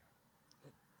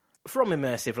From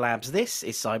Immersive Labs, this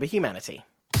is Cyber Humanity.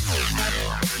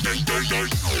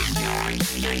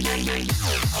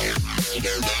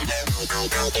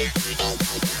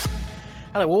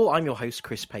 Hello all, I'm your host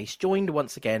Chris Pace, joined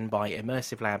once again by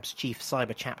Immersive Labs Chief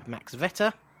Cyber Chap Max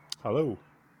Vetter. Hello.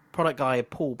 Product Guy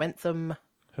Paul Bentham.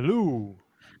 Hello.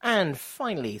 And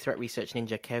finally, Threat Research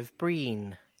Ninja Kev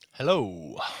Breen.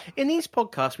 Hello. In these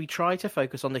podcasts, we try to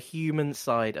focus on the human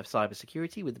side of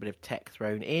cybersecurity with a bit of tech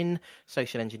thrown in,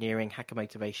 social engineering, hacker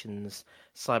motivations,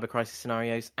 cyber crisis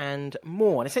scenarios, and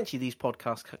more. And essentially, these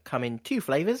podcasts come in two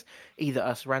flavours, either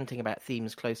us ranting about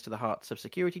themes close to the hearts of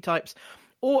security types,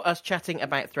 or us chatting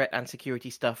about threat and security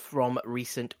stuff from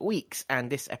recent weeks. And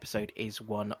this episode is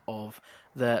one of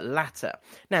the latter.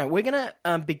 Now, we're going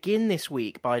to begin this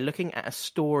week by looking at a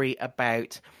story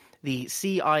about the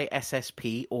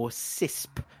CISSP, or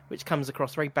CISP, which comes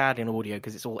across very badly in audio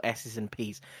because it's all S's and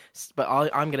P's. But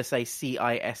I'm going to say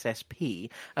CISSP,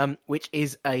 which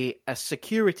is a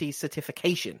security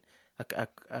certification.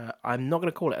 I'm not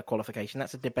going to call it a qualification.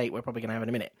 That's a debate we're probably going to have in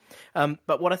a minute.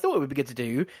 But what I thought it would be good to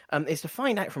do is to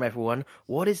find out from everyone,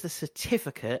 what is the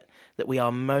certificate that we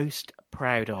are most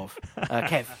proud of?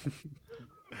 Kev?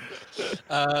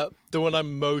 The one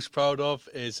I'm most proud of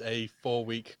is a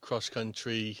 4-week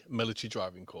cross-country military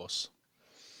driving course.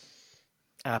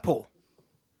 Paul?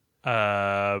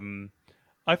 I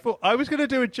thought I was going to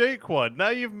do a joke one. Now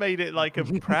you've made it like a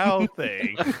proud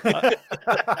thing.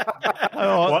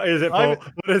 What is it, Paul?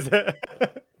 What is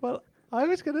it? Well, I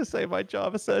was going to say my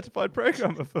Java certified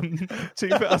programmer from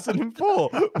 2004,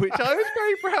 which I was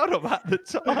very proud of at the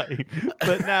time,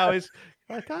 but now is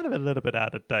kind of a little bit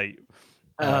out of date.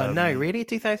 No, really?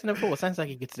 2004? Sounds like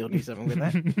you could still do something with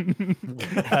that.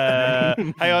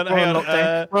 Hang on.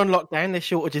 We're on lockdown. There's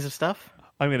shortages of stuff.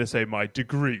 I'm going to say my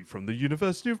degree from the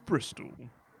University of Bristol.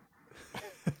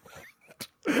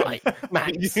 Right,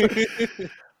 Max.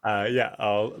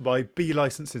 My B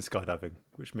license in skydiving,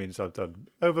 which means I've done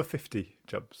over 50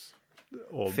 jumps.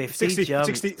 Or 50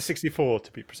 jumps. 64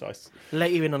 to be precise.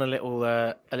 Let you in on a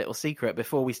little secret.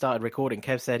 Before we started recording,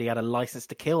 Kev said he had a license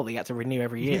to kill that he had to renew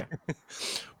every year.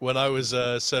 When I was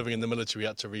serving in the military, we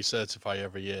had to recertify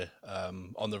every year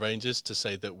on the ranges to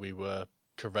say that we were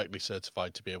correctly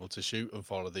certified to be able to shoot and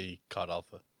follow the Card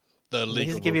Alpha. The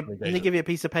legal. Did they give you a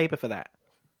piece of paper for that?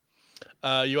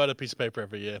 You had a piece of paper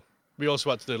every year. We also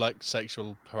had to do like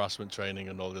sexual harassment training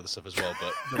and all the other stuff as well.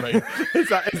 But the range is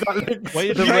that linked?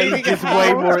 The range is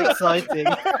way more exciting.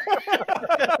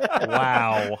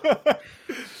 Wow.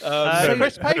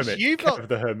 Chris Pace, you've got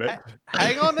the hermit.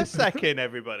 Hang on a second,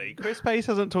 everybody. Chris Pace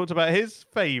hasn't talked about his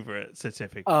favourite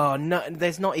certificate. Oh no,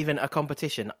 there's not even a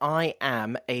competition. I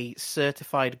am a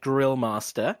certified grill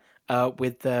master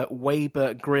with the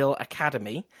Weber Grill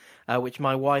Academy, which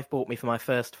my wife bought me for my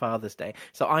first Father's Day.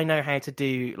 So I know how to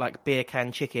do like beer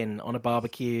can chicken on a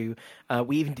barbecue.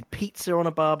 We even did pizza on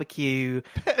a barbecue.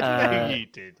 No, you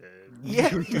didn't.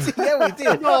 Yeah, we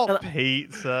did. Not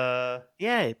pizza.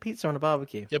 Yeah, pizza on a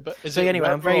barbecue. Yeah, but so anyway,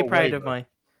 I'm very proud of my.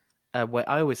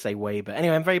 I always say Weber.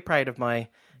 Anyway, I'm very proud of my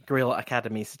Grill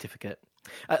Academy certificate.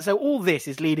 So all this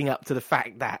is leading up to the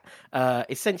fact that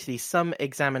essentially some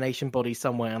examination body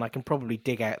somewhere, and I can probably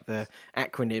dig out the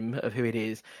acronym of who it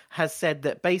is, has said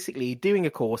that basically doing a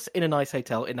course in a nice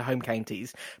hotel in the home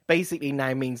counties basically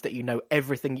now means that you know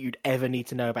everything you'd ever need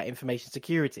to know about information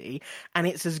security, and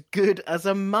it's as good as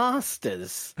a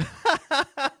master's.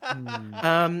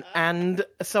 And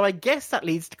so I guess that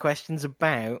leads to questions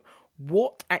about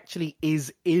what actually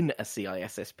is in a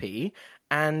CISSP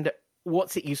and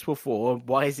what's it useful for?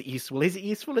 Why is it useful? Is it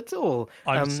useful at all?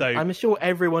 I'm sure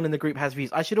everyone in the group has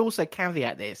views. I should also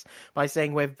caveat this by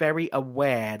saying we're very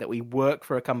aware that we work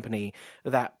for a company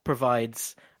that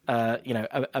provides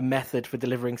a method for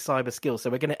delivering cyber skills.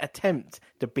 So we're going to attempt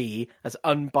to be as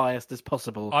unbiased as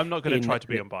possible. I'm not going to try to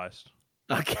be unbiased.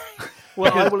 Okay.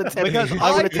 Well, I will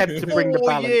attempt to bring the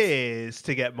balance. 4 years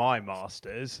to get my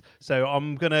masters, so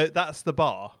I'm gonna. That's the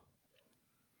bar.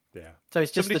 Yeah. So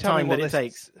it's just the time that it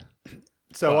takes.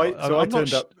 So I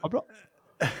turned up.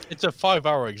 It's a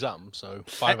 5-hour exam, so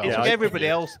 5 hours.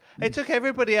 It took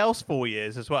everybody else 4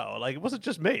 years as well. Like it wasn't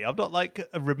just me. I'm not like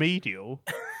a remedial.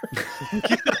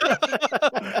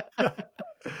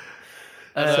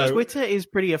 Twitter is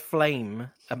pretty aflame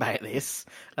about this.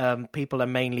 People are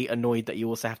mainly annoyed that you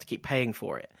also have to keep paying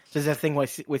for it. So there's a thing with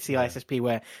CISSP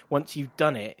where once you've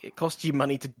done it, it costs you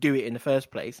money to do it in the first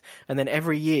place, and then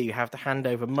every year you have to hand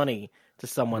over money to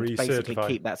someone to basically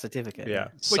keep that certificate. Yeah.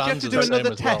 Would you have to do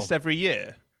another test every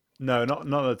year? No,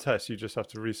 not a test. You just have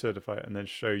to recertify it and then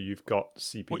show you've got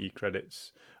CPE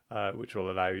credits, which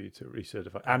will allow you to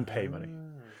recertify and pay money.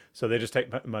 So they just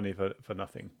take money for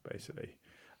nothing, basically.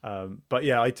 But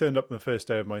yeah, I turned up on the first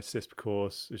day of my CISP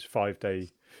course. It was a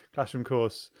 5-day classroom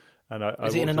course. And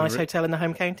Was it in a nice hotel in the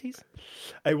home counties?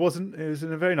 It wasn't. It was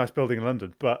in a very nice building in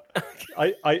London. But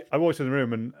I walked in the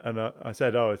room and I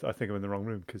said, "Oh, I think I'm in the wrong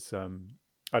room," because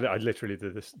I literally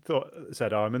did this.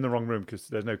 Said, "Oh, I'm in the wrong room because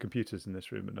there's no computers in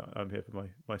this room, and I'm here for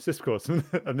my CISP course." And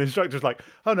the instructor's like,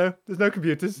 "Oh no, there's no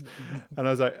computers," and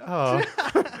I was like, "Oh,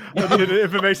 I did an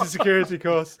information security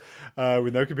course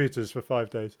with no computers for 5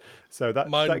 days." So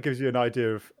that gives you an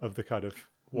idea of the kind of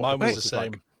what mine was the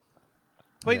same. Like.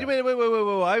 Wait.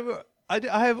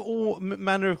 I have all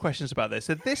manner of questions about this.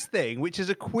 So this thing, which is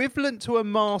equivalent to a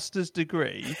master's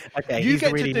degree, okay, you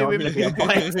get really to do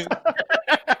it.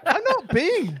 I'm not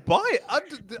being biased.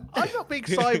 I'm not being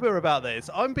cyber about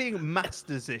this. I'm being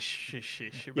masters-ish.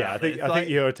 Yeah, I think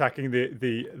you're attacking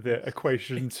the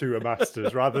equation to a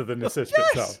master's rather than the system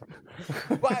itself.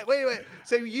 Wait.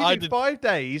 So you do 5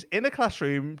 days in a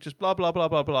classroom, just blah blah blah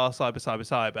blah blah,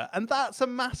 cyber, and that's a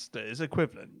master's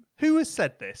equivalent. Who has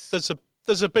said this?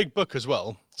 There's a big book as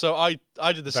well. So I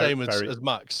did the same as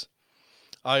Max.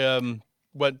 I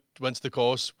went to the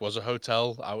course, was a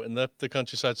hotel out in the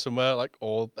countryside somewhere, like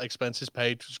all expenses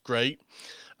paid, was great.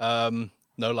 No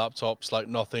laptops, like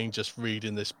nothing, just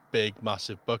reading this big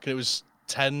massive book. And it was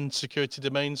 10 security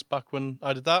domains back when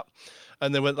I did that.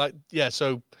 And they went like, yeah,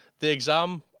 so the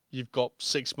exam, you've got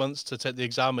 6 months to take the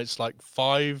exam. It's like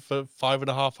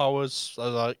 5.5 hours. I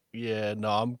was like, yeah, no,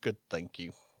 I'm good, thank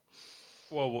you.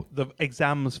 Well, the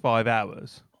exam's 5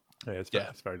 hours. Yeah,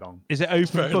 it's very long. Is it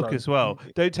open book long as well?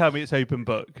 Don't tell me it's open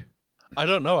book. I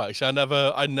don't know actually.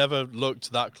 I never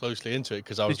looked that closely into it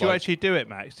because I was. Did you actually do it,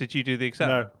 Max? Did you do the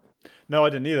exam? No, I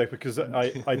didn't either because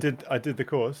I did the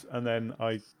course and then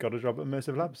I got a job at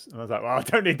Immersive Labs and I was like, well, I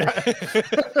don't need that.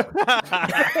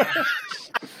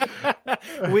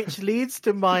 Which leads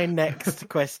to my next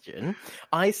question.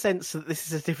 I sense that this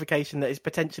is a certification that is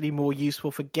potentially more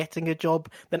useful for getting a job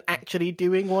than actually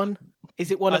doing one. Is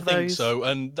it one of those? I think so.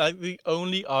 And the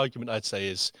only argument I'd say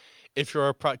is if you're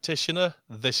a practitioner,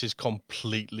 this is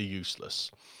completely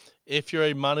useless. If you're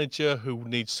a manager who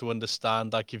needs to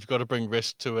understand, like if you've got to bring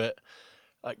risk to it,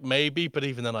 like maybe, but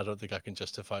even then, I don't think I can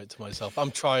justify it to myself. I'm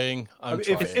trying.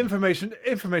 If it's information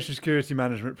security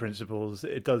management principles,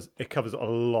 it covers a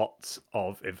lot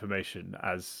of information,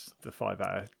 as the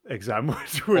 5-hour exam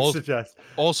would suggest.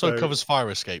 Also covers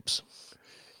fire escapes.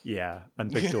 Yeah,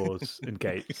 and big doors and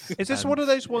gates. Is this one of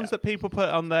those ones that people put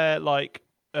on their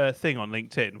thing on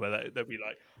LinkedIn where they'll be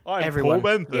like, "I'm everyone,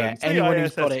 Paul Bentham, yeah, anyone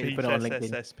who's got it, put it on LinkedIn."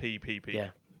 SSPPP. Yeah,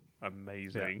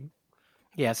 amazing.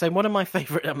 Yeah, so one of my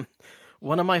favorite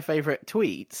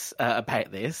tweets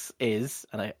about this is,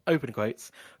 and I open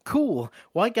quotes, "Cool,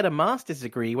 why get a master's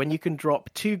degree when you can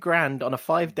drop $2,000 on a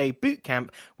 5-day boot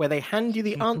camp where they hand you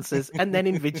the answers and then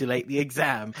invigilate the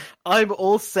exam? I'm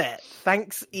all set.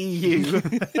 Thanks, EU."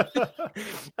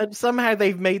 And somehow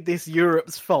they've made this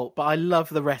Europe's fault, but I love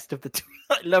the rest of the tweet.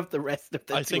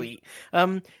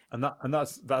 And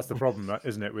that's the problem,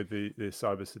 isn't it, with the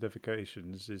cyber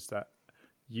certifications, is that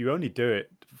you only do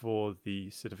it for the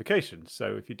certification.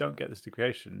 So if you don't get the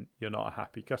certification, you're not a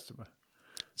happy customer.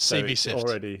 CV sift.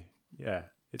 Already, yeah.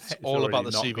 It's all about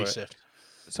the CV sift.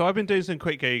 So I've been doing some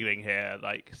quick Googling here.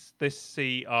 Like this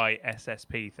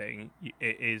CISSP thing,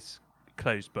 it is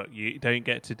closed book. You don't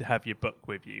get to have your book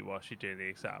with you whilst you're doing the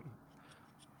exam.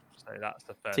 So that's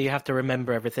the first. So you have to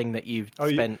remember everything that you've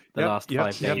spent the last 5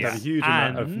 days. You have to have a huge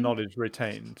amount of knowledge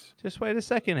retained. Just wait a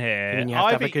second here. And you have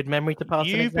to have a good memory to pass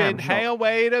an exam.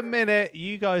 Wait a minute.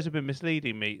 You guys have been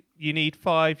misleading me. You need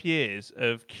 5 years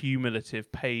of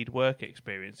cumulative paid work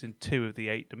experience in 2 of the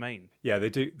 8 domains. Yeah,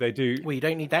 they do. Well, you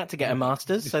don't need that to get a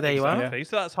master's, so there you are. Yeah.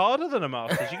 So that's harder than a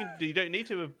master's. You don't need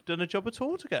to have done a job at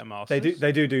all to get a master's.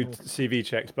 They do CV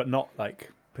checks, but not like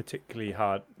particularly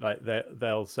hard. Like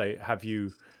they'll say, have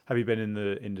you been in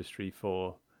the industry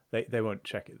for? They won't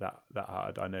check it that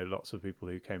hard. I know lots of people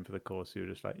who came for the course who were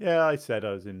just like, yeah, I said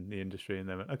I was in the industry, and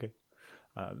they went, okay.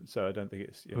 So I don't think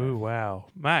it's. Oh wow,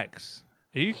 Max,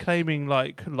 are you claiming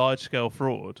like large scale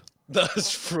fraud?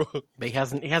 That's fraud. But he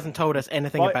hasn't told us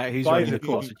anything about who's running the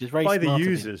course, which is very by smart the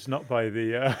users, not by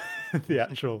the the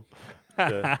actual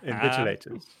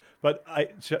invigilators. But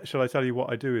shall I tell you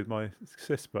what I do with my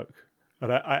CIS book?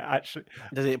 And I actually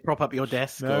does it prop up your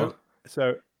desk? No. Or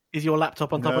So is your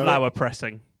laptop on top of flower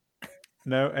pressing?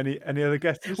 No. Any other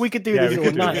guesses? We could do this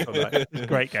all night.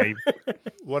 Great game.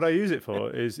 What I use it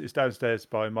for is it's downstairs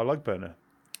by my lug burner,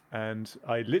 and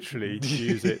I literally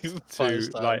use it to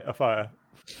light a fire.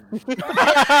 It's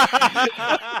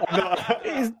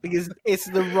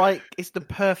the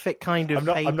perfect kind of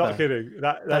paper. I'm not kidding.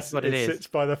 That's what it is. It sits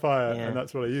by the fire, Yeah. and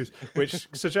that's what I use, which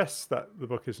suggests that the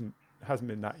book isn't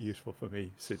been that useful for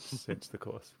me since the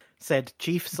course. Said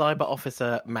Chief Cyber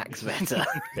Officer Max Vetter.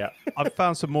 Yeah, I've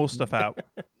found some more stuff out.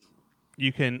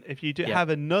 You can, if you do have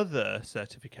another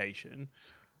certification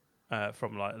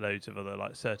from like loads of other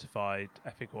like certified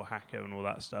ethical hacker and all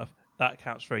that stuff, that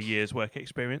counts for a year's work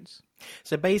experience.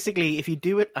 So basically, if you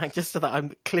do it, just so that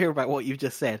I'm clear about what you've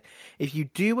just said, if you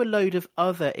do a load of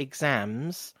other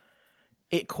exams,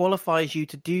 it qualifies you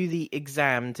to do the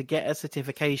exam to get a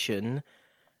certification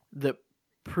that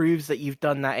proves that you've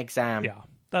done that exam. Yeah,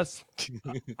 that's.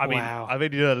 I mean, Wow. I've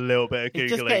only done a little bit of Googling,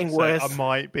 it's just getting worse. So I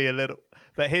might be a little.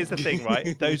 But here's the thing,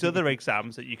 right? Those other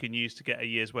exams that you can use to get a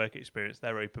year's work experience,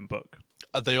 they're open book.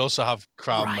 They also have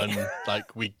cram and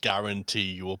like we guarantee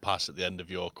you will pass at the end of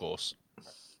your course.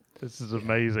 This is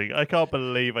amazing. I can't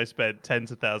believe I spent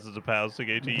tens of thousands of pounds to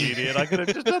go to uni and I could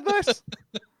have just done this.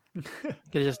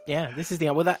 This is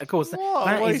the well. That of course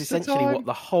that is essentially what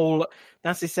the whole.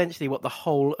 That's essentially what the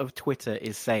whole of Twitter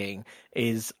is saying.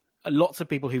 Is lots of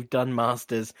people who've done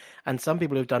masters and some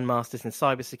people who've done masters in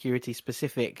cybersecurity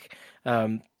specific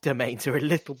domains are a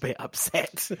little bit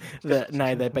upset that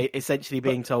now they're essentially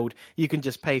being told you can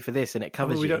just pay for this and it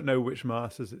covers you. We don't know which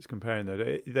masters it's comparing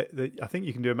though. I think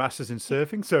you can do a masters in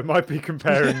surfing, so it might be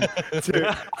comparing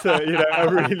to a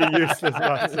really useless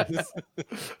masters.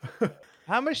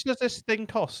 How much does this thing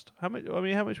cost? How much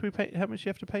we pay? How much you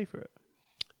have to pay for it?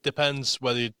 Depends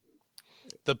whether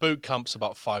the boot camp's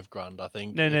about $5,000, I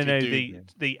think. No.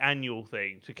 The annual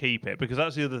thing to keep it, because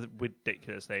that's the other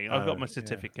ridiculous thing. I've got my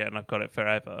certificate and I've got it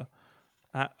forever.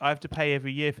 I have to pay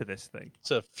every year for this thing.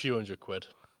 It's a few £100.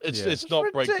 It's not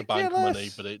break the bank money,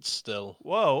 but it's still.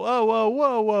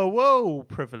 Whoa,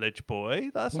 privilege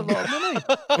boy. That's a lot of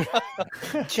money.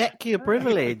 Check your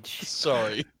privilege.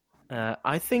 Sorry.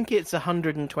 I think it's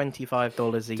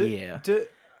 $125 a year.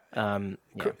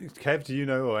 Kev, do you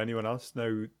know or anyone else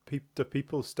know? Do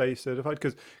people stay certified?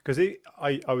 Because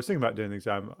I was thinking about doing the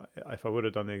exam. If I would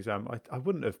have done the exam, I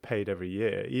wouldn't have paid every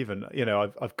year. Even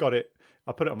I've got it.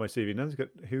 I put it on my CV.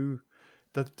 Who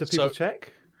do people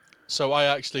check? So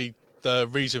the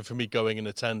reason for me going and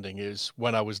attending is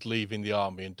when I was leaving the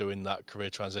army and doing that career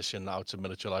transition out of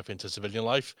military life into civilian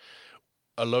life.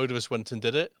 A load of us went and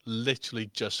did it, literally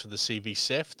just for the CV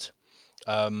sift.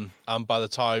 And by the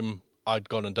time I'd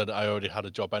gone and done it, I already had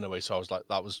a job anyway. So I was like,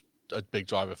 that was a big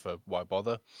driver for why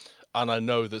bother. And I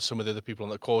know that some of the other people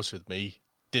on the course with me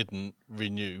didn't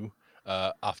renew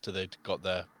after they'd got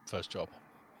their first job.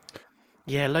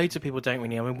 Yeah, loads of people don't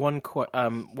renew. I mean, one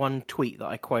tweet that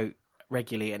I quote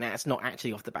regularly, and that's not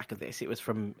actually off the back of this. It was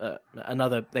from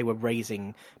another. They were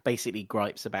raising basically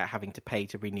gripes about having to pay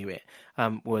to renew it.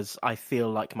 Was I feel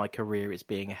like my career is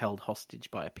being held hostage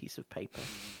by a piece of paper.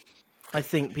 I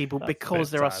think people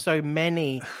because there are so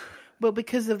many. Well,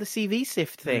 because of the CV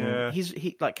sift thing,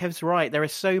 he like Kev's right. There are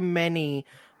so many.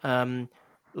 There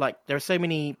are so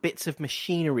many bits of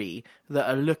machinery that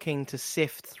are looking to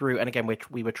sift through, and again,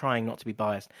 we were trying not to be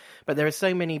biased, but there are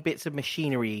so many bits of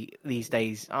machinery these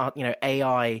days,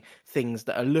 AI things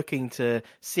that are looking to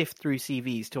sift through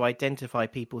CVs to identify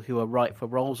people who are right for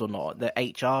roles or not, the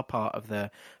HR part of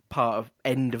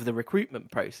end of the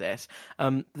recruitment process,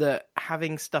 that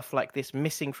having stuff like this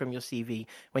missing from your CV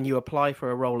when you apply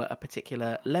for a role at a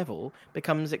particular level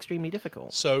becomes extremely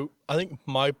difficult. So I think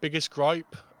my biggest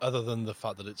gripe, other than the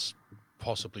fact that it's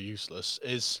possibly useless,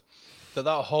 is that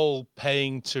whole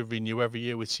paying to renew every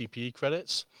year with CPE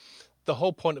credits. The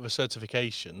whole point of a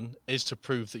certification is to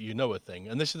prove that you know a thing.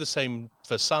 And this is the same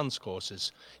for SANS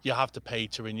courses. You have to pay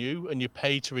to renew, and you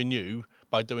pay to renew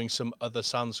by doing some other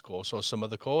SANS course or some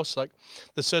other course. Like,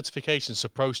 the certification is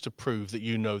supposed to prove that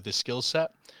you know this skill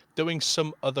set. Doing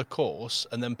some other course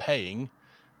and then paying,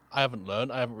 I haven't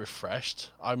learned, I haven't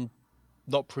refreshed, I'm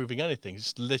not proving anything.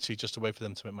 It's literally just a way for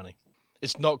them to make money.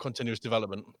 It's not continuous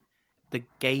development. The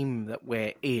game that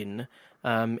we're in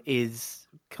is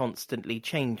constantly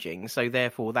changing. So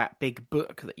therefore, that big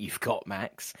book that you've got,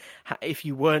 Max, if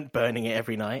you weren't burning it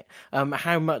every night,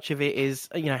 how much of it is,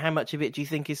 how much of it do you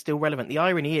think is still relevant? The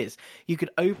irony is, you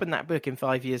could open that book in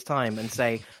 5 years' time and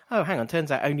say, oh, hang on,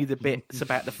 turns out only the bits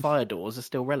about the fire doors are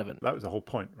still relevant. That was the whole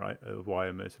point, right, of why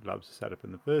Immersive Labs was set up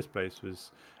in the first place,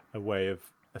 was a way of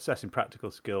assessing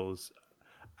practical skills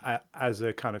as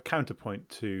a kind of counterpoint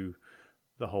to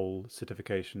the whole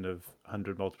certification of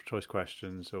 100 multiple choice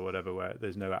questions or whatever, where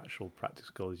there's no actual practical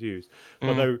skills used.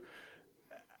 Although,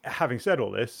 having said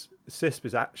all this, CISP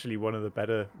is actually one of the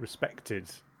better respected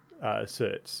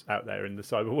certs out there in the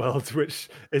cyber world, which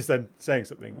is then saying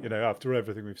something. After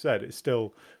everything we've said, it's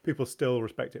still, people still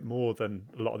respect it more than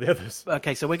a lot of the others.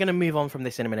 Okay, so we're going to move on from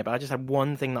this in a minute, but I just had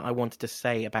one thing that I wanted to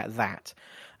say about that,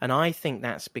 and I think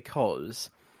that's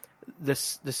because the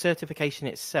certification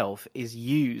itself is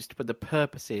used for the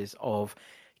purposes of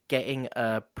getting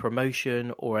a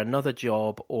promotion or another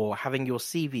job or having your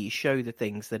CV show the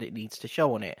things that it needs to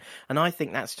show on it. And I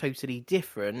think that's totally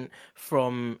different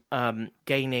from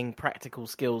gaining practical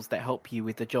skills that help you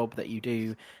with the job that you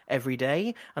do every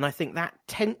day. And I think that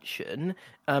tension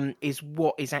is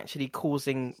what is actually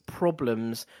causing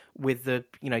problems with the,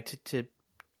 to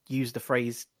use the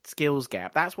phrase skills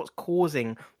gap. That's what's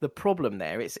causing the problem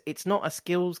there. It's not a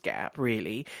skills gap,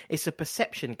 really. It's a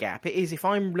perception gap. It is if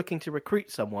I'm looking to recruit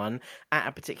someone at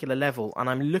a particular level and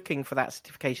I'm looking for that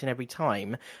certification every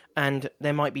time, and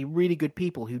there might be really good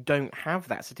people who don't have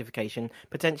that certification,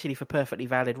 potentially for perfectly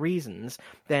valid reasons,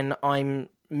 then I'm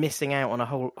missing out on a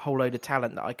whole load of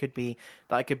talent that I could be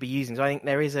using. So I think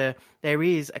there is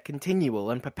a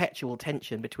continual and perpetual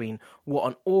tension between what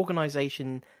an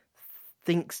organization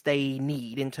thinks they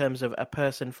need in terms of a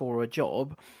person for a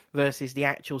job versus the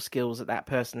actual skills that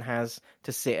person has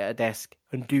to sit at a desk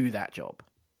and do that job.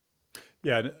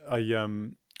 Yeah, I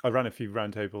ran a few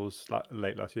roundtables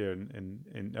late last year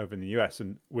in over in the US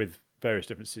and with various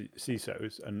different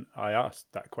CISOs, and I asked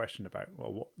that question about,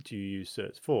 well, what do you use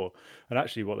certs for? And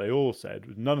actually what they all said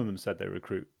was none of them said they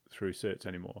recruit through certs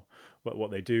anymore. But what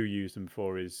they do use them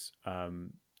for is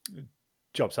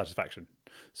job satisfaction.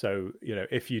 So,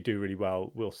 if you do really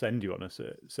well, we'll send you on a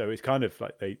cert. So it's kind of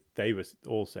like they were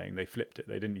all saying they flipped it.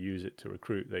 They didn't use it to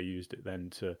recruit. They used it then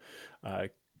to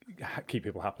keep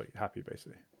people happy,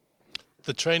 basically.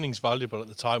 The training's valuable at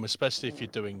the time, especially if you're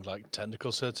doing like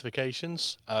technical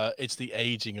certifications. It's the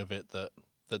aging of it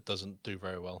that doesn't do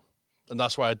very well. And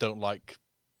that's why I don't like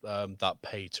that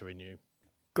pay to renew.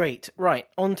 Great. Right,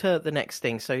 on to the next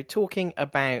thing. So talking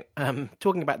about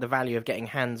the value of getting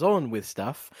hands-on with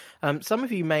stuff, some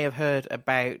of you may have heard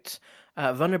about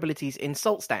vulnerabilities in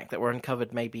SaltStack that were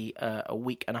uncovered maybe a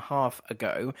week and a half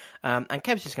ago. And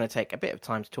Kev's just going to take a bit of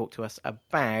time to talk to us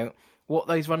about what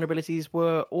those vulnerabilities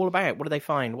were all about. What did they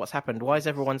find? What's happened? Why is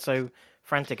everyone so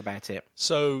frantic about it?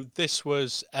 So this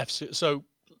was So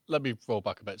let me roll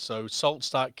back a bit. So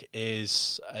SaltStack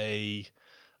is a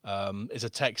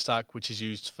tech stack which is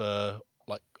used for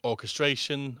like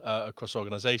orchestration across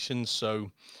organizations.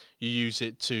 So you use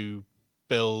it to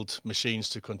build machines,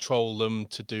 to control them,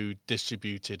 to do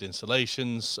distributed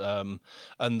installations,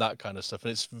 and that kind of stuff.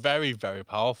 And it's very, very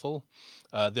powerful.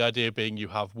 The idea being you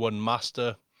have one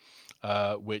master,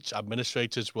 which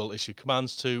administrators will issue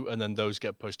commands to, and then those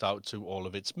get pushed out to all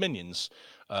of its minions.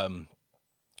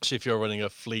 So if you're running a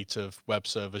fleet of web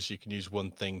servers, you can use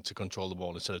one thing to control them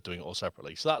all instead of doing it all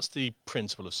separately. So that's the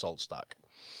principle of SaltStack.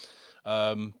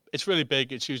 It's really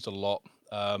big. It's used a lot.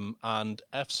 And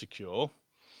F-Secure,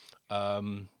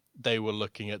 they were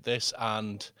looking at this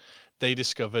and they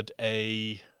discovered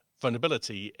a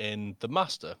vulnerability in the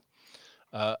master.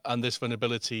 And this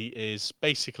vulnerability is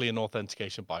basically an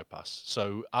authentication bypass.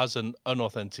 So as an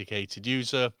unauthenticated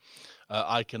user,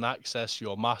 I can access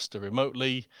your master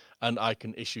remotely, and I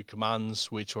can issue commands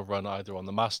which will run either on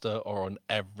the master or on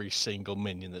every single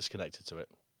minion that's connected to it.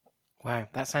 Wow,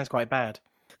 that sounds quite bad.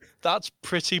 That's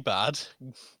pretty bad.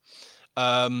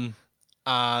 And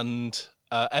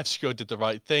F-Secure did the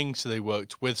right thing, so they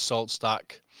worked with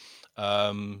SaltStack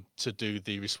to do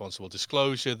the responsible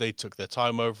disclosure. They took their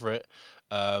time over it.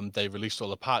 They released all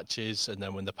the patches, and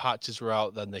then when the patches were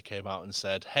out, then they came out and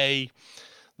said, hey,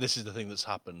 this is the thing that's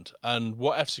happened. And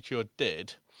what F-Secure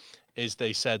did is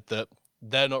they said that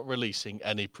they're not releasing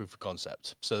any proof of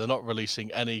concept. So they're not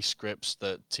releasing any scripts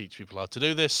that teach people how to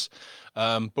do this.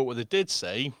 But what they did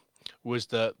say was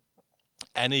that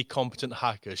any competent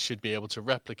hacker should be able to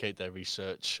replicate their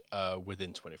research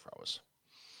within 24 hours.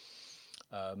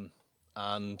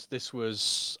 And this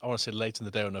was, I want to say, late in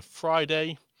the day on a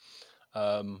Friday.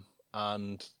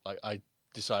 And I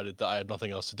decided that I had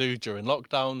nothing else to do during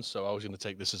lockdown, so I was going to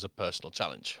take this as a personal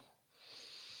challenge.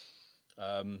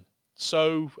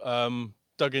 So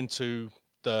dug into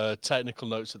the technical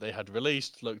notes that they had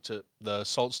released, looked at the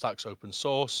SaltStack's open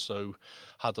source, so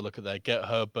had to look at their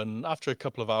GitHub, and after a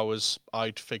couple of hours,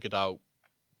 I'd figured out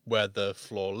where the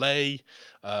flaw lay,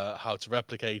 how to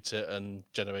replicate it, and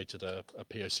generated a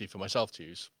POC for myself to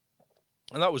use.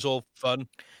 And that was all fun.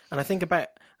 And I think about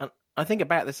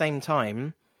the same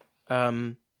time,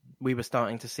 we were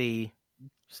starting to see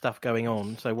stuff going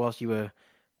on. So whilst you were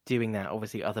doing that,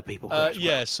 obviously other people were as well.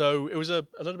 Yeah, so it was a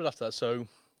little bit after that. So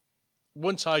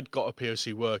once I'd got a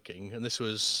POC working, and this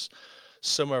was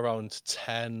somewhere around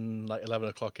 10, like 11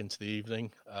 o'clock into the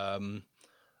evening,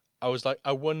 I was like,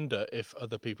 I wonder if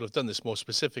other people have done this. More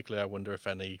specifically, I wonder if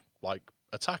any like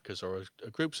attackers or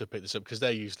groups have picked this up, because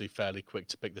they're usually fairly quick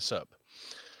to pick this up.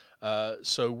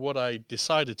 So what I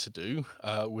decided to do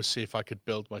was see if I could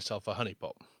build myself a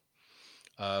honeypot.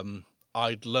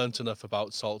 I'd learnt enough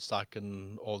about SaltStack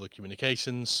and all the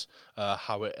communications,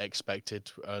 how it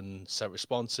expected and set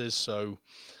responses. So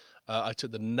I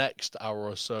took the next hour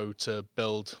or so to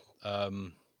build a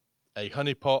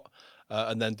honeypot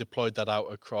and then deployed that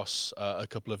out across a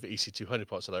couple of EC2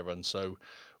 honeypots that I run. So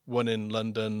one in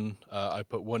London, I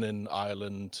put one in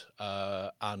Ireland,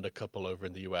 and a couple over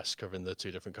in the US covering the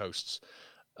 2 different coasts.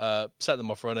 Set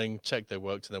them off running, checked they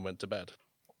worked, and then went to bed.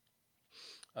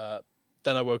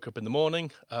 Then I woke up in the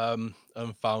morning and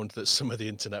found that some of the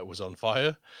internet was on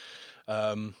fire.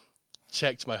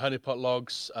 Checked my honeypot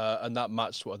logs, and that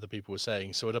matched what other people were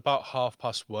saying. So at about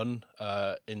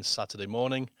 1:30 in Saturday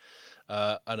morning,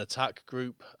 an attack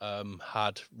group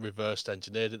had reversed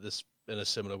engineered it this in a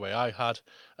similar way I had,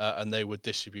 and they were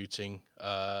distributing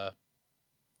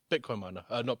Bitcoin miner,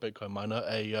 not Bitcoin miner,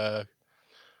 a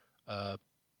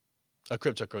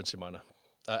cryptocurrency miner,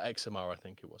 XMR, I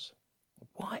think it was.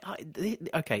 Why?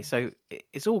 Okay, so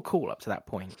it's all cool up to that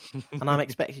point, and I'm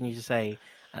expecting you to say,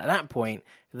 at that point,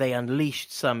 they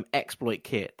unleashed some exploit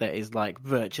kit that is like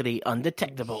virtually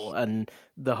undetectable, and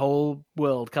the whole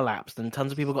world collapsed, and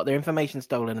tons of people got their information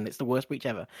stolen, and it's the worst breach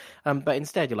ever. But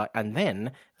instead, you're like, and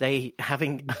then they,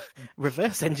 having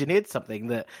reverse engineered something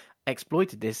that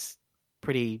exploited this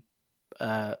pretty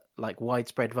like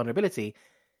widespread vulnerability,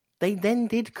 they then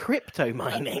did crypto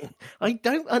mining. I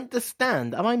don't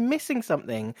understand. Am I missing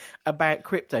something about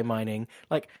crypto mining?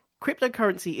 Like,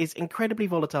 cryptocurrency is incredibly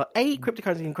volatile.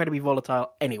 Cryptocurrency is incredibly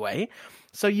volatile anyway.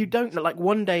 So you don't, like,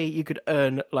 one day you could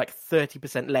earn like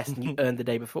 30% less than you earned the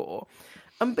day before.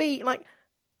 And B, like,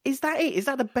 is that it? Is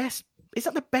that the best? Is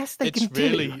that the best they can do? It's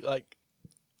really like,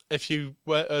 if you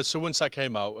were, so once that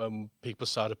came out, people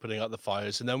started putting out the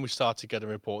fires, and then we started getting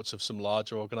reports of some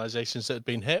larger organizations that had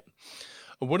been hit.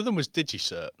 And one of them was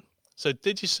DigiCert. So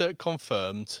DigiCert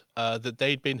confirmed that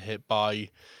they'd been hit by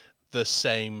the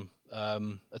same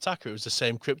attacker. It was the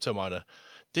same crypto miner.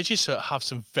 DigiCert have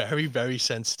some very, very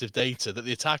sensitive data that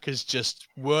the attackers just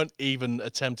weren't even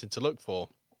attempting to look for.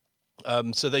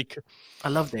 So they, I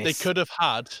love this. They could have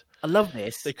had. I love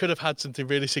this. They could have had something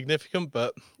really significant,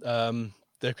 but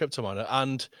they're crypto miner,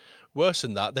 and worse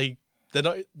than that, they're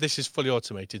not. This is fully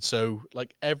automated, so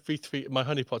like my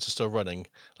honeypots are still running.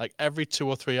 Like every 2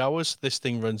 or 3 hours, this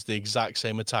thing runs the exact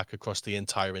same attack across the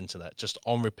entire internet, just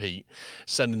on repeat,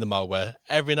 sending the malware.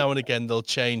 Every now and again, they'll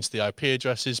change the IP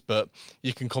addresses, but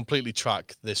you can completely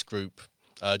track this group.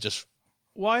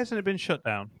 Why hasn't it been shut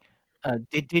down?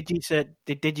 Did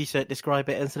DigiCert describe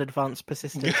it as an advanced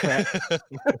persistent threat?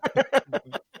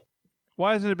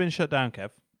 Why hasn't it been shut down,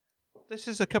 Kev? This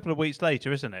is a couple of weeks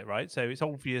later, isn't it? Right, so it's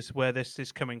obvious where this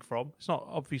is coming from. It's not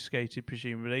obfuscated,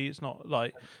 presumably. It's not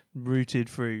like routed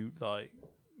through like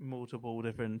multiple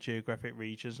different geographic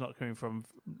regions. Not coming from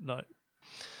like.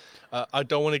 I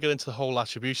don't want to get into the whole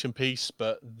attribution piece,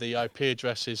 but the IP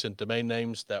addresses and domain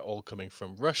names—they're all coming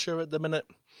from Russia at the minute.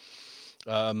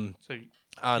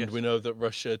 We know that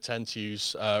Russia tend to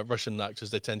use Russian actors.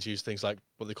 They tend to use things like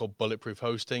what they call bulletproof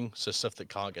hosting, so stuff that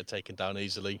can't get taken down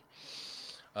easily.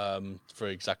 For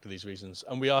exactly these reasons,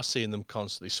 and we are seeing them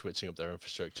constantly switching up their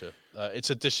infrastructure. It's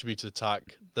a distributed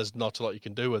attack. There's not a lot you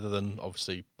can do other than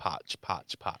obviously patch.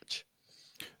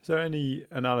 Is there any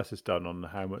analysis done on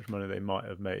how much money they might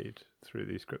have made through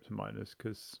these crypto miners?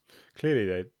 Because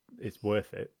clearly it's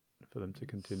worth it for them to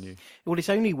continue. Well, it's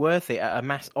only worth it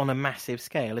at on a massive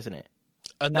scale, isn't it?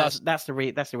 And that's the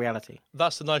reality.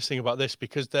 That's the nice thing about this,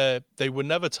 because they were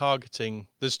never targeting.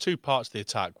 There's 2 parts to the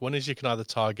attack. One is you can either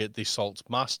target the Salt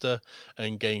master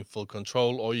and gain full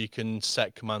control, or you can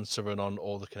set commands to run on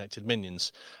all the connected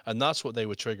minions, and that's what they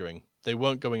were triggering. They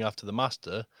weren't going after the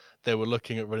master. They were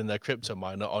looking at running their crypto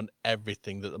miner on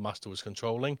everything that the master was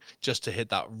controlling, just to hit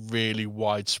that really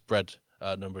widespread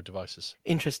number of devices.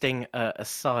 Interesting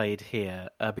aside here,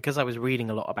 because I was reading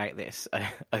a lot about this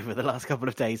over the last couple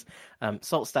of days.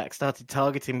 SaltStack started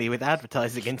targeting me with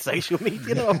advertising in social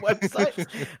media on websites,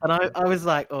 and I was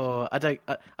like, "Oh, I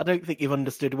don't think you've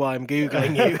understood why I'm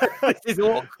googling you. This is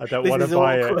awkward. I don't want to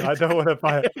buy it. I don't want to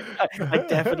buy it. I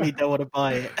definitely don't want to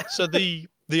buy it." So the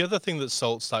other thing that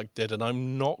SaltStack did, and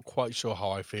I'm not quite sure how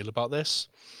I feel about this,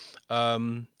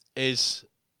 is.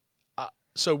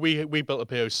 So we built a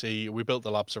POC, we built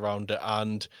the labs around it,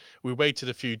 and we waited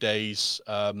a few days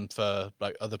for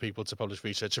like other people to publish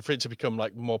research, and for it to become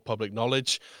like more public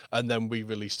knowledge, and then we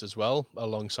released as well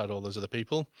alongside all those other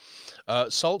people.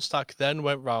 SaltStack then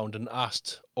went round and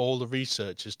asked all the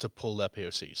researchers to pull their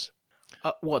POCs.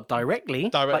 What, directly?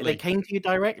 Directly. Like they came to you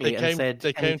directly and said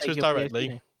they came to us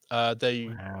directly. They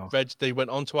Wow. they went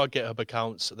onto our GitHub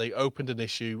accounts. They opened an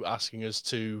issue asking us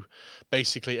to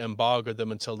basically embargo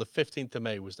them until the 15th of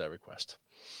May was their request.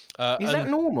 Is that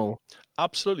normal?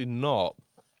 Absolutely not.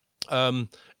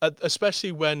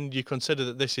 Especially when you consider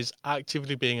that this is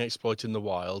actively being exploited in the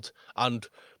wild and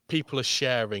people are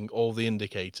sharing all the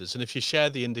indicators. And if you share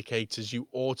the indicators, you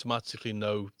automatically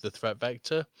know the threat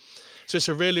vector. So it's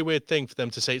a really weird thing for them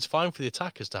to say it's fine for the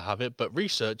attackers to have it, but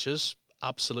researchers,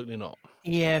 absolutely not.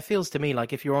 Yeah, it feels to me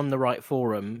like if you're on the right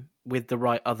forum with the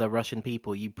right other Russian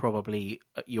people, you're probably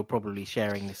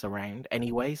sharing this around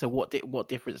anyway. So what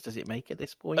difference does it make at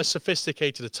this point? A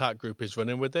sophisticated attack group is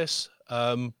running with this.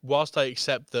 Whilst I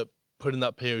accept that putting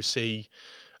that POC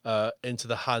into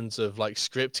the hands of like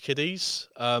script kiddies,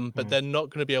 but they're not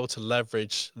going to be able to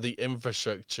leverage the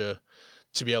infrastructure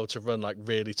to be able to run like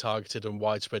really targeted and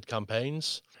widespread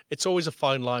campaigns. It's always a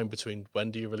fine line between when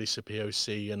do you release a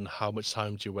POC and how much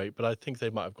time do you wait, but I think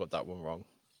they might have got that one wrong.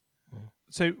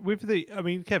 So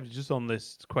Kevin, just on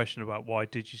this question about why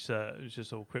DigiCert is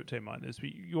just all crypto miners,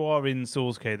 but you are in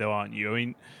SourceK though, aren't you? I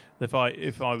mean, if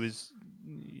I was,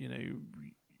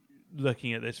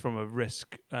 looking at this from a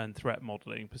risk and threat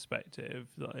modeling perspective,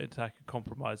 the attacker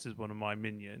compromises one of my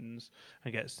minions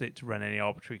and gets it to run any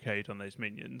arbitrary code on those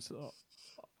minions.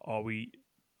 Are we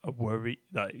worried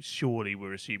that surely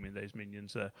we're assuming those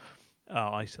minions are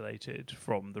isolated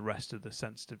from the rest of the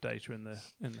sensitive data in the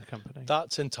company?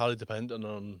 That's entirely dependent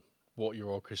on what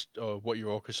you're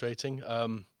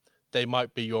orchestrating. They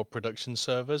might be your production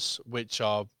servers, which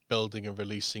are building and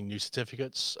releasing new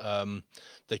certificates.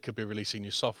 They could be releasing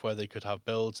new software. They could have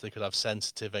builds. They could have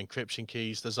sensitive encryption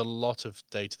keys. There's a lot of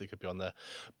data that could be on there.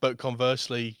 But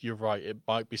conversely, you're right. It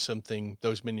might be something,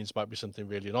 those minions might be something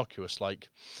really innocuous, like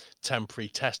temporary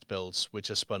test builds, which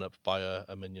are spun up by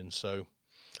a minion. So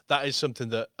that is something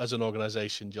that, as an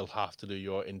organization, you'll have to do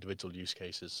your individual use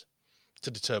cases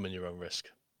to determine your own risk.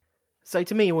 So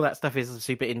to me, all that stuff is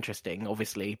super interesting,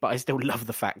 obviously, but I still love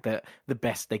the fact that the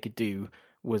best they could do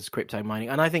was crypto mining.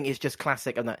 And I think it's just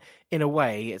classic, and that in a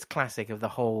way, it's classic of the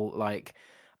whole, like,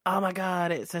 oh my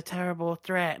God, it's a terrible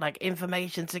threat, like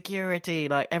information security,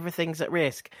 like everything's at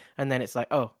risk. And then it's like,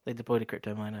 oh, they deployed a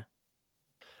crypto miner.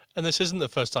 And this isn't the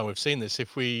first time we've seen this.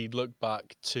 If we look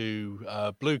back to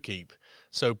Bluekeep,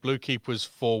 so Bluekeep was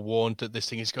forewarned that this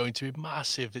thing is going to be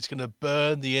massive. It's going to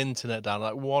burn the internet down,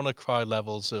 like WannaCry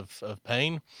levels of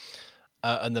pain.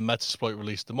 And then Metasploit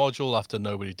released the module after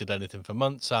nobody did anything for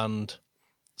months, and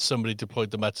somebody deployed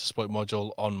the Metasploit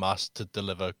module en masse to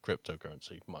deliver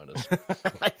cryptocurrency miners.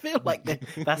 I feel like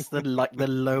that's the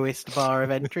lowest bar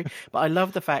of entry. But I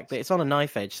love the fact that it's on a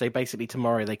knife edge. So basically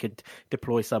tomorrow they could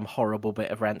deploy some horrible bit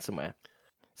of ransomware.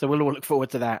 So we'll all look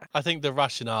forward to that. I think the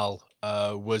rationale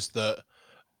was that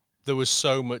there was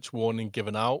so much warning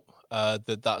given out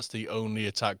that's the only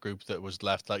attack group that was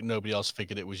left. Like nobody else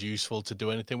figured it was useful to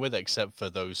do anything with it except for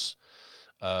those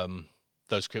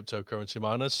cryptocurrency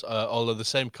miners. Although the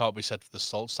same can't be said for the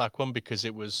SaltStack one, because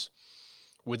it was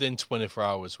within 24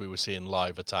 hours we were seeing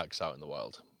live attacks out in the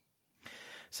wild.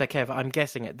 So Kev, I'm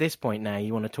guessing at this point now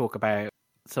you want to talk about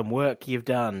some work you've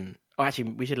done. Oh,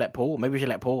 actually, we should let Paul. Maybe we should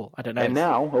let Paul. I don't know. And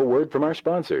now a word from our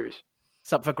sponsors.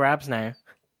 It's up for grabs now.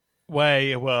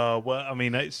 Well, I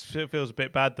mean, it feels a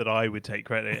bit bad that I would take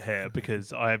credit here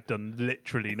because I have done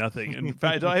literally nothing. In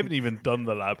fact, I haven't even done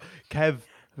the lab. Kev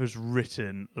has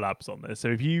written labs on this. So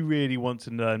if you really want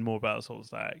to learn more about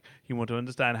SaltStack, you want to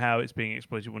understand how it's being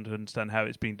exploited, you want to understand how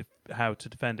it's being how to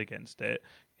defend against it,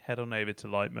 head on over to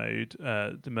Light Mode,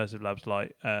 Immersive Labs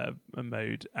Light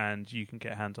mode, and you can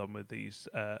get hands-on with these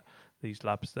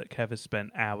labs that Kev has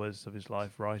spent hours of his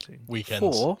life writing.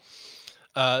 Weekends. For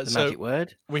the magic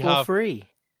word. We for have free.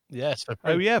 Yes. For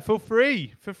free. Oh yeah, for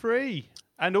free.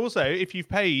 And also, if you've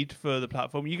paid for the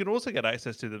platform, you can also get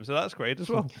access to them. So that's great as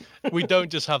well. We don't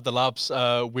just have the labs.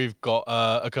 We've got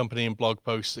accompanying blog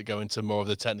posts that go into more of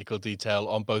the technical detail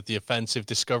on both the offensive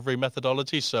discovery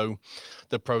methodology, so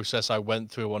the process I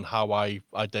went through on how I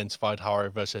identified, how I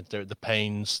reverse engineered the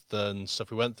pains, and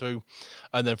stuff we went through.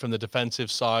 And then from the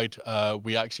defensive side,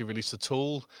 we actually released a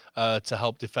tool to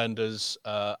help defenders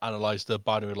analyze the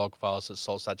binary log files that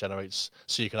SaltStack generates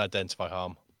so you can identify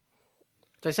harm.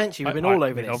 So essentially, we've been all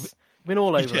over this. Been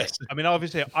all over it. I mean,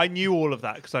 obviously, I knew all of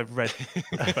that because I've read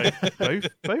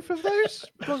both of those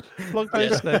blog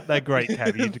posts. Yes. They're great,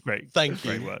 Kev. You did great. Thank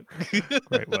you. Great work.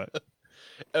 Great work.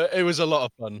 It was a lot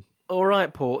of fun. All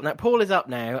right, Paul. Now, Paul is up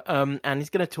now, and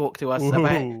he's going to talk to us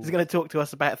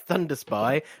about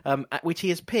ThunderSpy, which he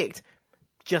has picked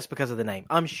just because of the name.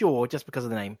 I'm sure, just because of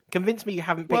the name. Convince me you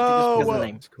haven't picked it just because of the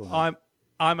name. Cool.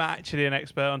 I'm actually an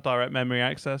expert on direct memory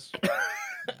access.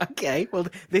 Okay, well,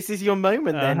 this is your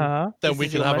moment then. Uh-huh. Then This we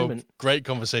is can your have moment. a great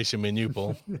conversation, me and you,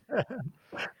 Paul.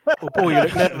 Oh, Paul, you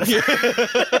look nervous.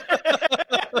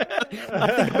 I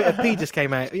think a bit of pee just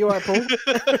came out. Are you all right, Paul?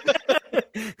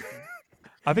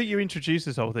 I think you introduced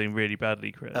this whole thing really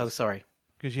badly, Chris. Oh, sorry.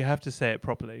 Because you have to say it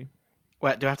properly.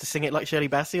 Wait, do I have to sing it like Shirley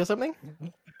Bassey or something?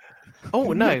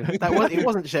 Oh no, it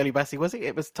wasn't Shirley Bassey, was it?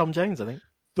 It was Tom Jones, I think.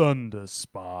 Thunder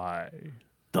Spy.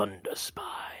 Thunder Spy.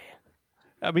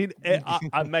 I mean,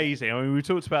 amazing. I mean, we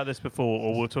talked about this before,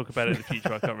 or we'll talk about it in the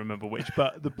future. I can't remember which.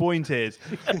 But the point is,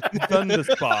 Thunder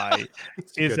Spy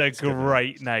is a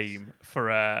great name for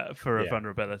a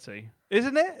vulnerability,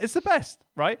 isn't it? It's the best,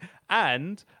 right?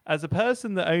 And as a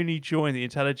person that only joined the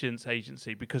intelligence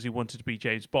agency because he wanted to be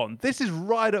James Bond, this is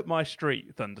right up my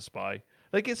street. Thunder Spy,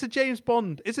 like it's a James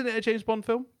Bond, isn't it? A James Bond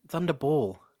film?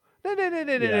 Thunderball. No,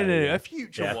 a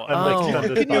future one.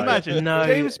 Oh. Can you imagine? No,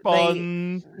 James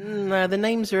Bond. No, the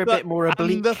names are a bit more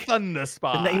oblique. And the Thunder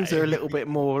Spy. The names are a little bit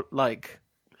more like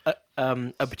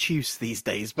obtuse these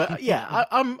days. But yeah,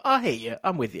 I hear you.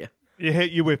 I'm with you.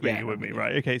 You're with me. Yeah, You're with me,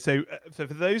 right? Okay. So for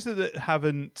those that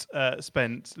haven't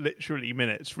spent literally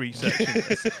minutes researching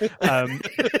this,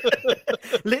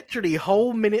 Literally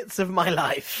whole minutes of my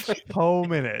life. whole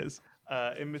minutes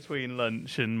in between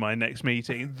lunch and my next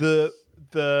meeting, the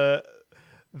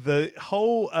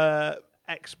whole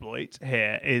exploit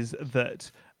here is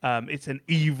that it's an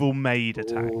evil maid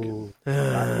attack.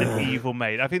 An evil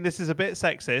maid. I think this is a bit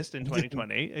sexist in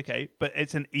 2020, okay, but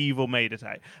it's an evil maid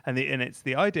attack, and it's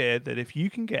the idea that if you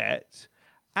can get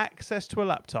access to a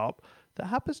laptop that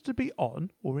happens to be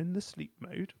on or in the sleep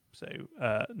mode, so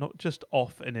not just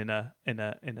off and in a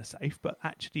safe, but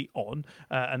actually on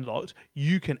and locked,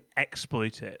 you can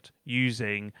exploit it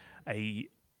using a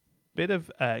bit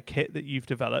of kit that you've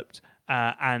developed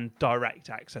and direct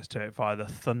access to it via the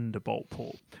Thunderbolt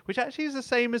port, which actually is the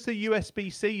same as the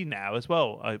USB-C now as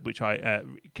well, which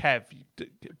Kev,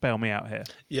 bail me out here.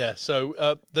 Yeah,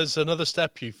 so there's another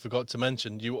step you forgot to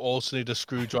mention. You also need a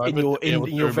screwdriver. In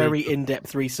your very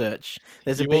in-depth research,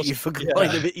 there's a bit you forgot.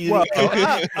 Yeah. A bit you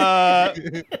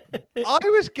I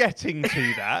was getting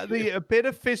to that. A bit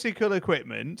of physical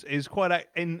equipment is quite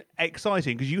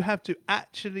exciting because you have to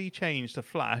actually change the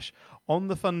flash on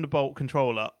the Thunderbolt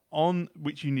controller, on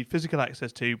which you need physical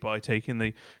access to by taking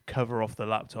the cover off the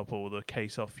laptop or the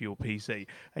case off your PC,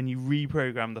 and you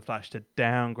reprogram the flash to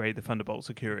downgrade the Thunderbolt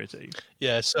security.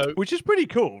 Yeah, so which is pretty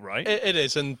cool, right? It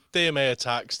is, and DMA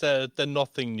attacks, they're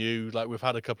nothing new. Like, we've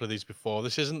had a couple of these before.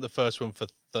 This isn't the first one for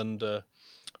Thunderbolt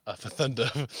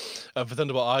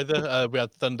either. We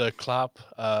had Thunderclap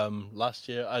last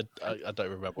year. I don't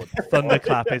remember what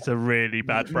Thunderclap is a really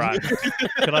bad brand.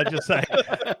 Can I just say,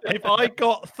 if I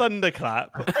got Thunderclap,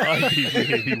 I'd be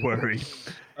really worried.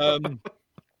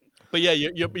 But yeah,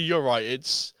 you're right.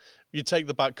 It's you take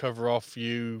the back cover off,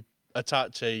 you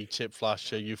attach a chip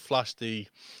flasher, you flash the.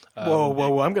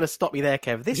 Whoa! I'm going to stop you there,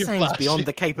 Kev. This You sounds flash beyond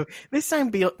it. This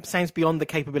sounds beyond the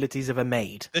capabilities of a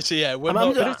maid. This, yeah, we're I'm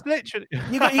not. But it's literally.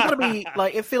 You got to be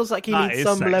like. It feels like you That need is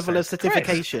some level of sexist.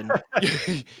 certification.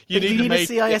 you need a maid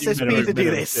to get you in the CISSP room. to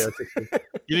do this.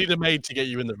 You need a maid to get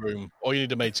you in the room, or you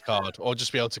need a maid's card, or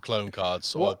just be able to clone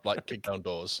cards, or like kick down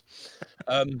doors.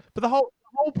 But the whole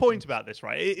point about this,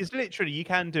 right, is literally you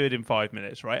can do it in 5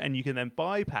 minutes, right? And you can then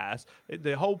bypass.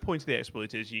 The whole point of the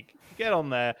exploit is you get on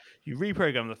there, you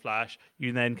reprogram the flash,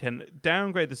 you then can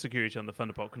downgrade the security on the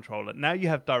Thunderbolt controller. Now you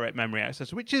have direct memory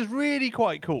access, which is really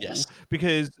quite cool. Yes.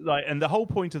 Because and the whole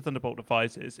point of Thunderbolt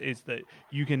devices is that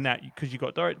you can now, because you've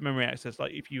got direct memory access,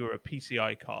 like if you were a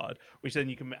PCI card, which then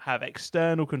you can have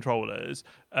external controllers,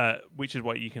 which is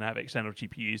why you can have external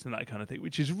GPUs and that kind of thing,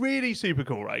 which is really super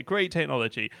cool, right? Great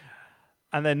technology.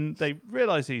 And then they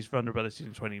realized these vulnerabilities in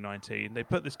 2019. They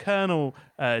put this kernel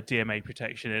DMA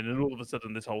protection in, and all of a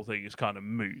sudden this whole thing is kind of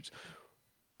moot.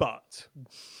 But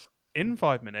in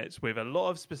 5 minutes, with a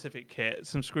lot of specific kit,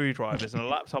 some screwdrivers, and a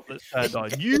laptop that's turned on,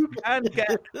 you can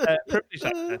get privileged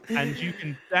access, and you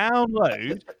can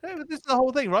download. This is the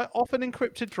whole thing, right? Off an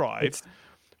encrypted drive.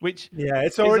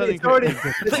 It's already.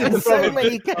 There's so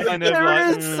many. There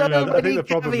is so I think many the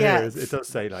problem here caveats. is it does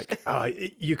say like,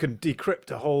 you can decrypt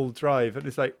a whole drive, and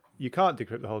it's like you can't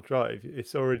decrypt the whole drive.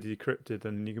 It's already decrypted,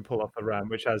 and you can pull off the RAM,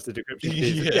 which has the decryption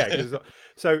keys. Yeah.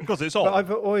 Because it's on. But I've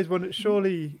always wondered,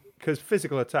 surely, because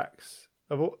physical attacks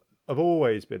have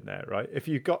always been there, right? If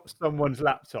you got someone's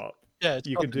laptop, it's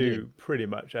you can nothing new. do pretty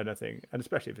much anything, and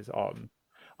especially if it's on.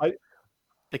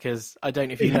 Because I don't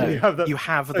know if you know, you have the You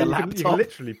laptop. can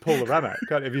literally pull the RAM out.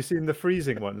 Can't you? Have you seen the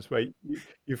freezing ones where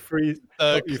you freeze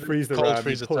the cold RAM,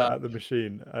 freeze you pull it attack. out of the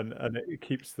machine, and it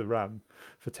keeps the RAM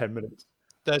for 10 minutes?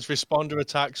 There's responder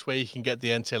attacks where you can get the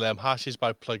NTLM hashes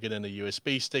by plugging in a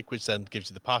USB stick, which then gives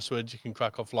you the password. You can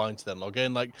crack offline to then log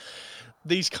in. Like,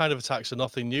 these kind of attacks are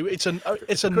nothing new. It's a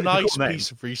nice piece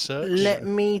of research. Let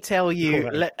me tell you,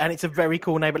 and it's a very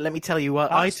cool name, but let me tell you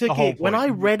what, I took it, when I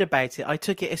read about it, I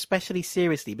took it especially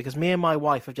seriously because me and my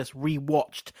wife have just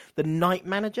rewatched The Night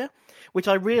Manager, which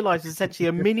I realised is essentially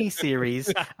a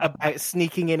mini-series about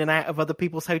sneaking in and out of other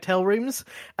people's hotel rooms.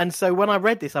 And so when I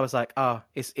read this, I was like,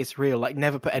 it's real. Like,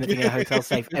 never put anything in a hotel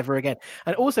safe ever again.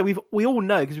 And also, we all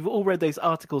know, because we've all read those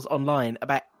articles online,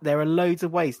 about there are loads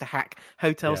of ways to hack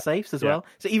hotel safes as well.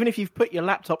 So even if you've put your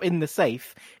laptop in the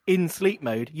safe in sleep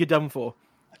mode, you're done for.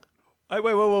 Oh,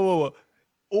 wait.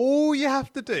 All you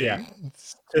have to do,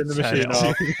 turn the machine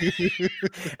off.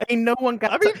 Ain't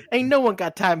no one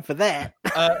got time for that.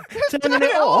 Turning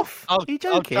it off. I'll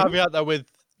joking? caveat that with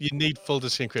you need full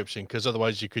disk encryption because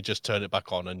otherwise you could just turn it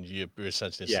back on and you're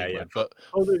essentially in sleep mode. But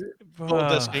full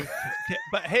disk.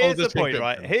 But here's the point,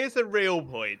 right? Here's the real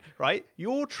point, right?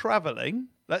 You're traveling.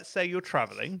 Let's say you're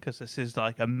traveling because this is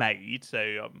like a maid.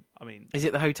 So I mean, is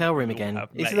it the hotel room again?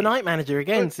 It's The Night Manager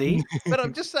again. See, but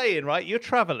I'm just saying, right? You're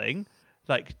traveling.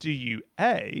 Like, do you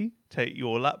A, take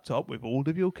your laptop with all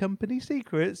of your company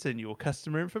secrets and your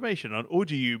customer information on, or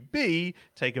do you B,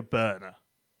 take a burner?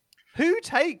 Who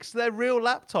takes their real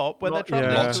laptop when they're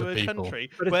traveling to a country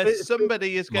where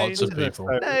somebody is going to... No,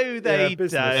 they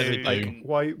don't.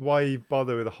 Why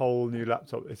bother with a whole new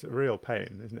laptop? It's a real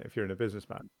pain, isn't it, if you're in a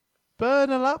businessman?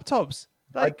 Burner laptops.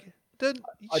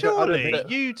 Surely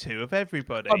you two of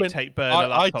everybody take burner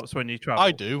laptops when you travel.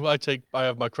 I do. I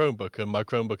have my Chromebook, and my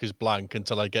Chromebook is blank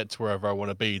until I get to wherever I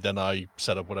want to be. Then I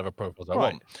set up whatever profiles I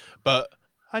want.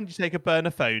 And you take a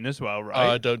burner phone as well, right?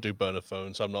 I don't do burner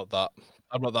phones. I'm not that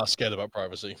scared about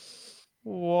privacy.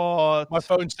 What? My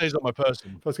phone stays on my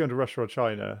person. If I was going to Russia or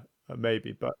China,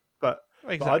 maybe, but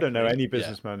I don't know any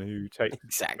businessman who takes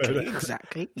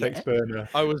exactly takes burner.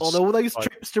 On all those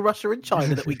trips to Russia and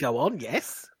China that we go on,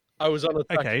 yes. I was on a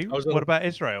what about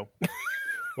Israel?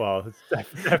 Well, it's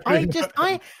definitely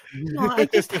I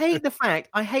just hate the fact.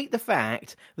 I hate the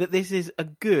fact that this is a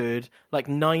good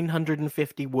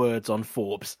 950 words on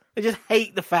Forbes. I just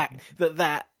hate the fact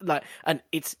that and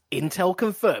it's Intel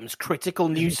confirms critical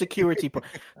new security.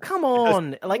 Come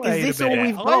on, is this all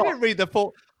we've got? I didn't read the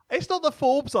Forbes. It's not the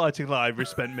Forbes article I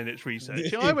spent minutes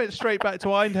researching. I went straight back to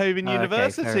Eindhoven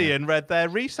University and read their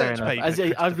research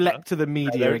paper. I've leapt to the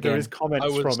media again. There is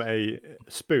comments from a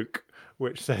spook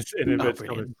which says in inverted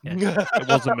commas. It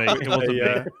wasn't me. It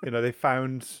wasn't me. They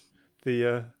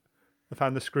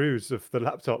found the screws of the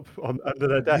laptop under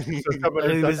their desk. So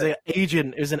it was an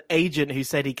agent. It was an agent who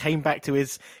said he came back to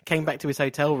his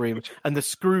hotel room and the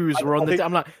screws were on the.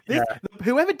 I'm like,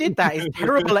 whoever did that is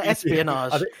terrible at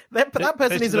espionage. That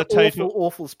person is an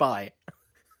awful spy.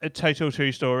 A total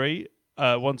true story.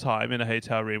 One time in a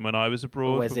hotel room when I was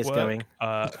abroad. Where's this going?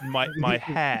 My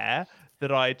hair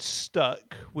that I'd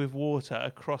stuck with water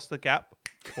across the gap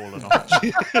fallen off.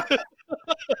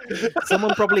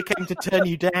 Someone probably came to turn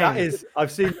you down. I've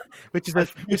seen, which is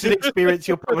an experience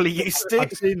you're probably used to.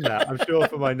 I've seen that. I'm sure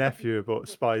for my nephew about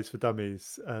Spies for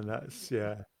Dummies, and that's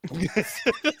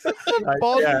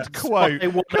Bond quote.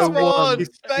 Come on,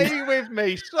 stay with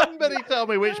me. Somebody tell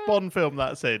me which Bond film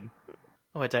that's in.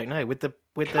 Oh, I don't know.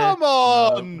 Come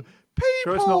on. People,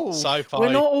 sure not sci-fi.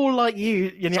 We're not all like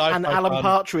you and Alan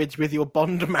Partridge with your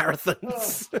Bond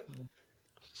marathons.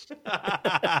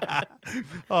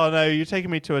 Oh no, you're taking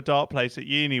me to a dark place at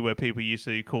uni where people used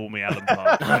to call me Alan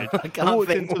Partridge. I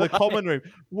walked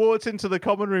into the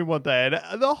common room one day,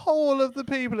 and the whole of the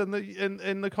people in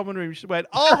the common room just went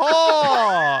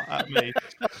 "aha" at me.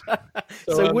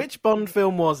 So which Bond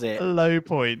film was it? A low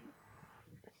point.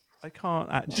 I can't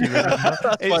actually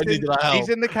remember. He's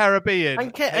in the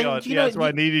Caribbean. That's why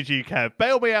I needed you, Kev.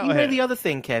 Bail me out here. The other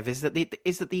thing, Kev, is that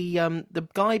the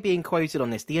guy being quoted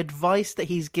on this, the advice that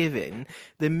he's given,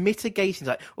 the mitigation's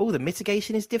the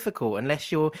mitigation is difficult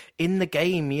unless you're in the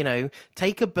game.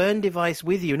 Take a burn device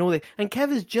with you and all that. And Kev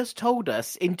has just told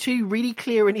us in 2 really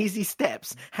clear and easy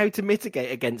steps how to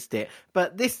mitigate against it.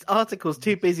 But this article's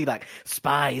too busy,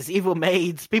 spies, evil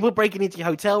maids, people breaking into your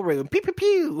hotel room, pew pew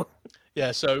pew.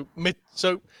 Yeah, so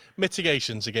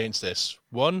mitigations against this.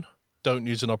 1, don't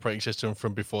use an operating system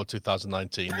from before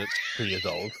 2019 that's 3 years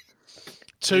old.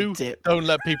 2, don't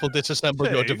let people disassemble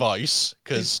your device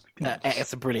because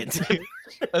it's a brilliant.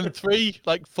 And 3,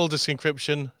 full disk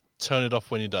encryption. Turn it off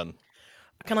when you're done.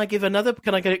 Can I give another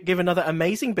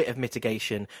amazing bit of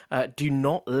mitigation? Do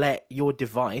not let your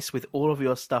device with all of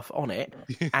your stuff on it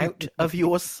out of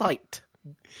your sight,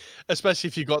 especially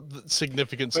if you've got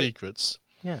significant secrets.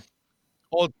 Yeah.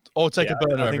 Or take a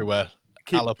burner everywhere.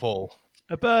 A la Paul.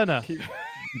 A burner.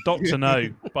 Dr. No,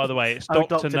 by the way. It's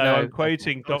Dr. No. I'm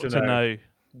quoting Dr. No.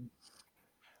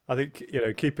 I think,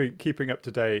 keeping up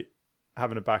to date,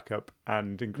 having a backup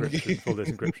and encryption, full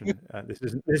disk encryption. This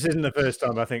isn't the first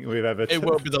time I think we've ever. It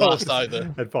won't be the last either.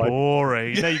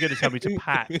 Boring. Now you're going to tell me to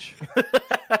patch.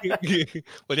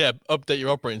 Well, yeah, update your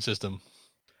operating system.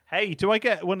 Hey, do I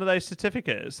get one of those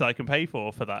certificates that I can pay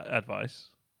for that advice?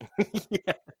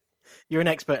 Yeah. You're an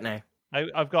expert now.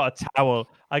 I've got a towel.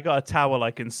 I got a towel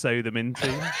I can sew them into.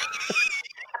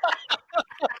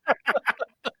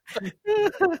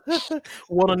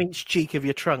 One on each cheek of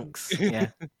your trunks.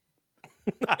 Yeah.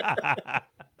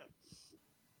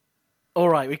 All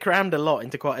right, we crammed a lot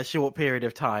into quite a short period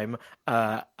of time.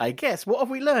 I guess, what have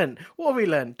we learned?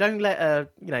 Don't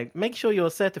let, make sure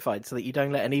you're certified so that you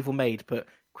don't let an evil maid put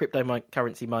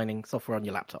cryptocurrency mining software on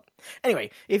your laptop.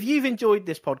 Anyway, if you've enjoyed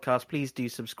this podcast, please do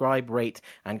subscribe, rate,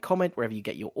 and comment wherever you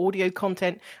get your audio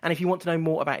content. And if you want to know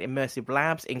more about Immersive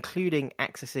Labs, including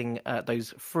accessing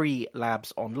those free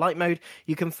labs on light mode,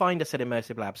 you can find us at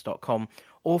immersivelabs.com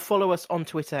or follow us on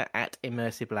Twitter at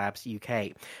Immersive Labs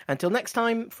UK. Until next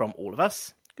time, from all of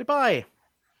us, goodbye.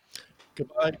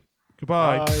 Goodbye.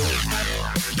 Goodbye. Bye.